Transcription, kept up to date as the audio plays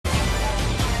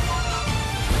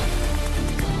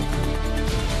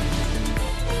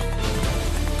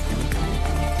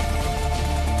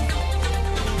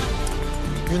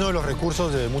Uno de los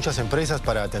recursos de muchas empresas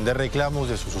para atender reclamos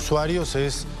de sus usuarios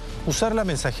es usar la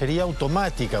mensajería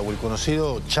automática o el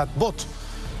conocido chatbot.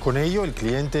 Con ello, el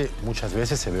cliente muchas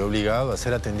veces se ve obligado a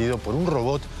ser atendido por un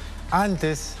robot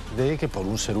antes de que por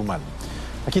un ser humano.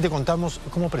 Aquí te contamos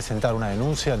cómo presentar una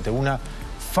denuncia ante una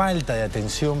falta de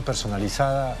atención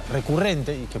personalizada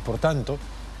recurrente y que, por tanto,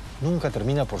 nunca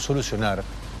termina por solucionar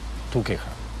tu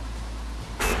queja.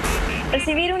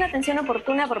 Recibir una atención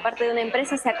oportuna por parte de una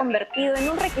empresa se ha convertido en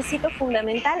un requisito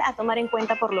fundamental a tomar en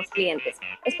cuenta por los clientes.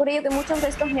 Es por ello que muchos de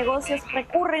estos negocios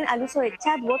recurren al uso de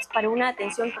chatbots para una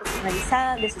atención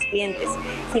personalizada de sus clientes.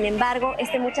 Sin embargo,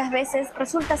 este muchas veces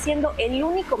resulta siendo el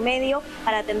único medio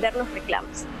para atender los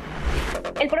reclamos.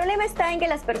 El problema está en que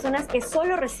las personas que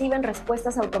solo reciben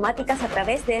respuestas automáticas a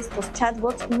través de estos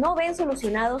chatbots no ven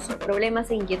solucionados sus problemas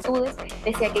e inquietudes,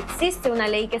 pese a que existe una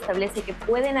ley que establece que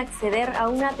pueden acceder a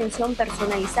una atención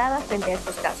personalizada frente a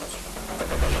estos casos.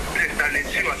 Se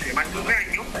estableció hace más de un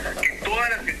año que todas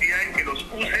las entidades que los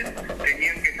usen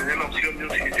tenían que tener la opción de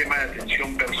un sistema de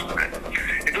atención personal.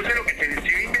 Entonces lo que se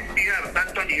decidió investigar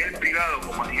tanto a nivel privado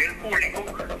como a nivel público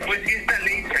fue si esta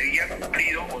ley se había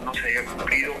cumplido o no se había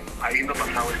cumplido habiendo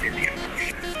pasado este tiempo.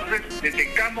 Entonces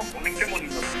detectamos con este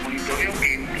monitoreo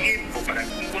que el tiempo para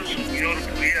que un consumidor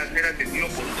pudiera ser atendido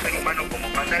por un ser humano como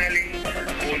manda la ley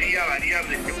podía variar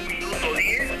desde 1 minuto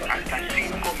 10 hasta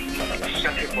 5 minutos. O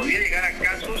sea, se podía llegar a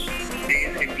casos de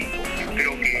ese tipo,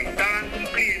 pero que estaban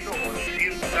cumpliendo, o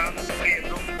decir que estaban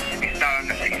cumpliendo,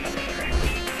 estaban haciendo.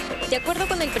 De acuerdo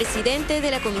con el presidente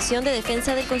de la Comisión de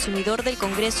Defensa del Consumidor del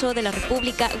Congreso de la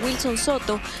República, Wilson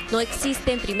Soto, no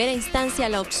existe en primera instancia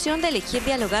la opción de elegir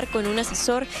dialogar con un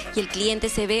asesor y el cliente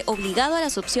se ve obligado a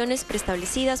las opciones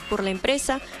preestablecidas por la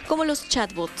empresa, como los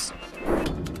chatbots.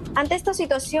 Ante esta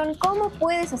situación, ¿cómo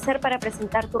puedes hacer para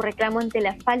presentar tu reclamo ante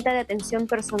la falta de atención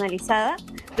personalizada?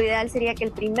 Lo ideal sería que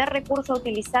el primer recurso a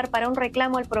utilizar para un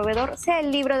reclamo al proveedor sea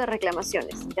el libro de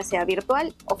reclamaciones, ya sea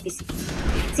virtual o físico.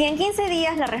 Si en 15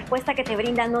 días la respuesta que te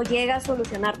brinda no llega a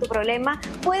solucionar tu problema,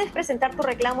 puedes presentar tu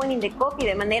reclamo en Indecopy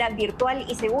de manera virtual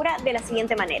y segura de la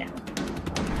siguiente manera.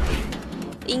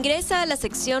 Ingresa a la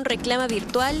sección Reclama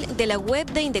Virtual de la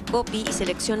web de Indecopy y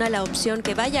selecciona la opción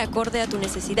que vaya acorde a tu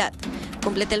necesidad.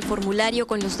 Completa el formulario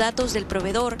con los datos del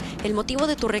proveedor, el motivo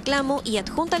de tu reclamo y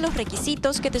adjunta los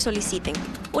requisitos que te soliciten.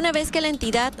 Una vez que la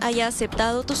entidad haya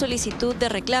aceptado tu solicitud de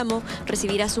reclamo,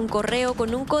 recibirás un correo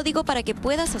con un código para que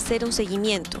puedas hacer un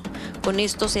seguimiento. Con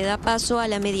esto se da paso a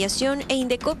la mediación e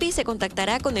Indecopy se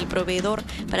contactará con el proveedor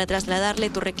para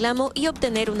trasladarle tu reclamo y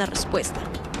obtener una respuesta.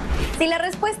 Si la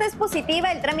respuesta es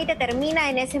positiva, el trámite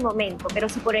termina en ese momento, pero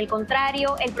si por el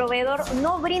contrario el proveedor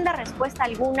no brinda respuesta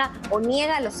alguna o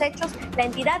niega los hechos, la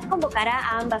entidad convocará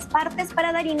a ambas partes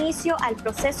para dar inicio al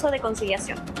proceso de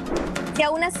conciliación. Si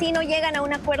aún así no llegan a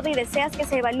un acuerdo y deseas que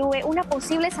se evalúe una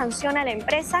posible sanción a la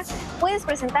empresa, puedes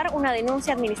presentar una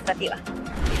denuncia administrativa.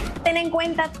 Ten en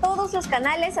cuenta todos los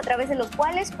canales a través de los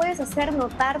cuales puedes hacer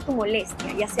notar tu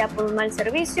molestia, ya sea por un mal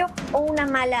servicio o una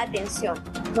mala atención.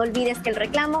 No olvides que el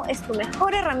reclamo es tu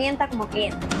mejor herramienta como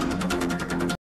cliente.